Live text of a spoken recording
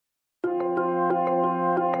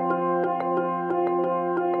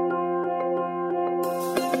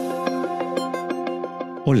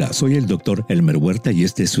Hola, soy el Dr. Elmer Huerta y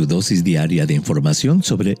esta es su dosis diaria de información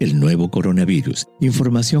sobre el nuevo coronavirus.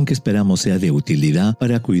 Información que esperamos sea de utilidad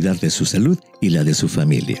para cuidar de su salud y la de su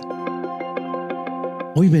familia.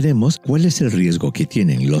 Hoy veremos cuál es el riesgo que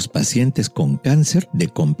tienen los pacientes con cáncer de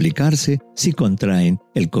complicarse si contraen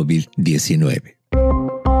el COVID-19.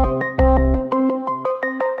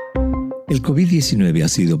 El COVID-19 ha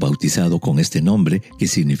sido bautizado con este nombre que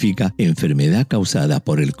significa enfermedad causada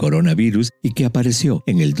por el coronavirus y que apareció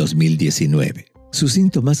en el 2019. Sus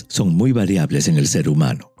síntomas son muy variables en el ser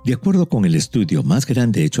humano. De acuerdo con el estudio más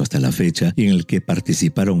grande hecho hasta la fecha, en el que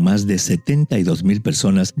participaron más de 72,000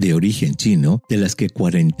 personas de origen chino, de las que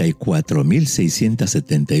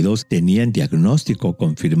 44,672 tenían diagnóstico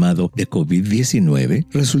confirmado de COVID-19,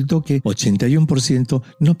 resultó que 81%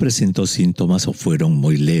 no presentó síntomas o fueron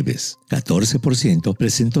muy leves. 14%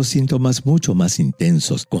 presentó síntomas mucho más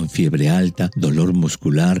intensos, con fiebre alta, dolor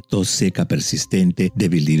muscular, tos seca persistente,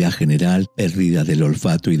 debilidad general, pérdida del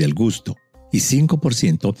olfato y del gusto. Y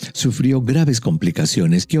 5% sufrió graves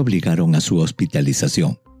complicaciones que obligaron a su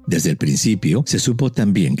hospitalización. Desde el principio, se supo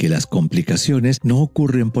también que las complicaciones no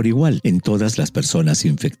ocurren por igual en todas las personas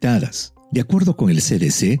infectadas. De acuerdo con el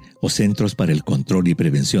CDC, o Centros para el Control y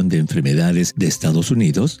Prevención de Enfermedades de Estados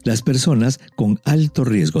Unidos, las personas con alto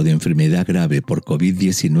riesgo de enfermedad grave por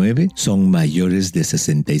COVID-19 son mayores de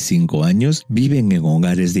 65 años, viven en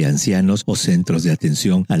hogares de ancianos o centros de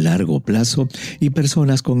atención a largo plazo y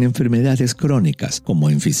personas con enfermedades crónicas como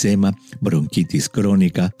enfisema, bronquitis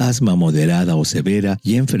crónica, asma moderada o severa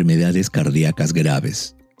y enfermedades cardíacas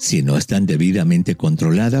graves. Si no están debidamente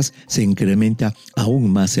controladas, se incrementa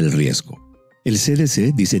aún más el riesgo. El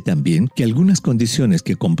CDC dice también que algunas condiciones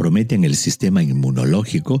que comprometen el sistema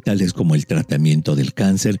inmunológico, tales como el tratamiento del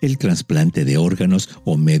cáncer, el trasplante de órganos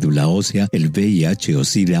o médula ósea, el VIH o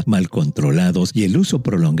SIDA mal controlados y el uso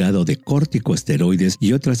prolongado de corticosteroides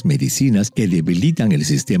y otras medicinas que debilitan el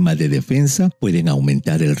sistema de defensa, pueden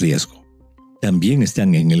aumentar el riesgo. También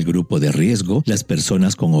están en el grupo de riesgo las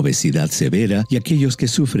personas con obesidad severa y aquellos que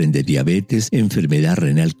sufren de diabetes, enfermedad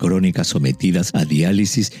renal crónica sometidas a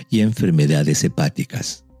diálisis y enfermedades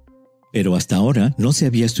hepáticas. Pero hasta ahora no se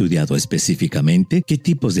había estudiado específicamente qué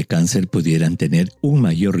tipos de cáncer pudieran tener un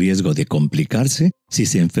mayor riesgo de complicarse si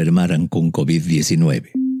se enfermaran con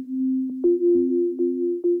COVID-19.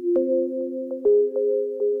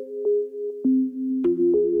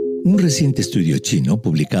 Un reciente estudio chino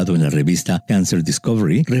publicado en la revista Cancer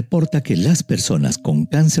Discovery reporta que las personas con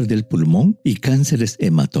cáncer del pulmón y cánceres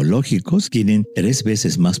hematológicos tienen 3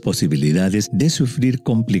 veces más posibilidades de sufrir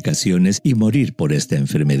complicaciones y morir por esta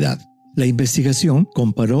enfermedad. La investigación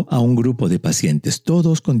comparó a un grupo de pacientes,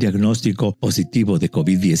 todos con diagnóstico positivo de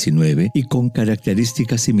COVID-19 y con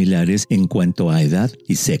características similares en cuanto a edad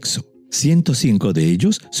y sexo. 105 de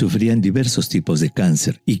ellos sufrían diversos tipos de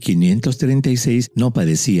cáncer y 536 no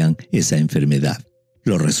padecían esa enfermedad.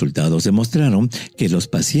 Los resultados demostraron que los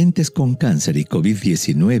pacientes con cáncer y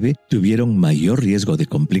COVID-19 tuvieron mayor riesgo de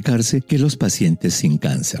complicarse que los pacientes sin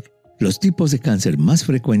cáncer. Los tipos de cáncer más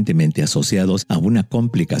frecuentemente asociados a una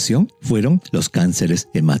complicación fueron los cánceres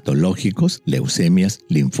hematológicos, leucemias,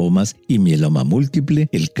 linfomas y mieloma múltiple,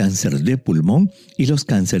 el cáncer de pulmón y los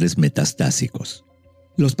cánceres metastásicos.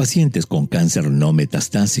 Los pacientes con cáncer no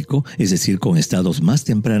metastásico, es decir, con estados más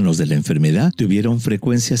tempranos de la enfermedad, tuvieron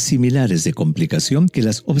frecuencias similares de complicación que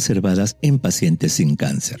las observadas en pacientes sin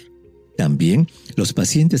cáncer. También, los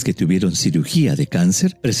pacientes que tuvieron cirugía de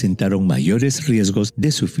cáncer presentaron mayores riesgos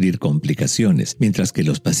de sufrir complicaciones, mientras que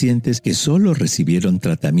los pacientes que solo recibieron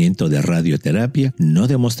tratamiento de radioterapia no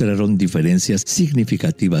demostraron diferencias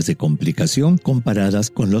significativas de complicación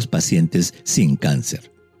comparadas con los pacientes sin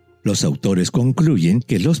cáncer. Los autores concluyen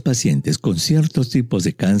que los pacientes con ciertos tipos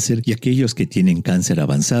de cáncer y aquellos que tienen cáncer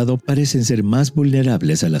avanzado parecen ser más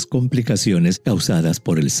vulnerables a las complicaciones causadas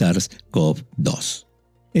por el SARS-CoV-2.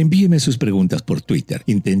 Envíeme sus preguntas por Twitter.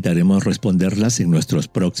 Intentaremos responderlas en nuestros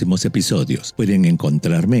próximos episodios. Pueden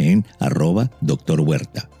encontrarme en @Dr.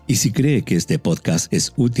 Huerta. Y si cree que este podcast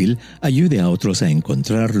es útil, ayude a otros a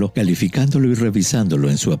encontrarlo, calificándolo y revisándolo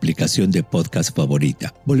en su aplicación de podcast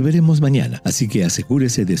favorita. Volveremos mañana, así que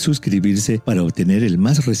asegúrese de suscribirse para obtener el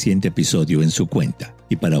más reciente episodio en su cuenta.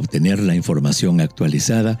 Y para obtener la información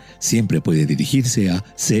actualizada, siempre puede dirigirse a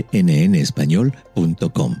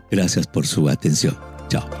cnnespañol.com. Gracias por su atención.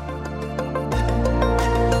 Chao.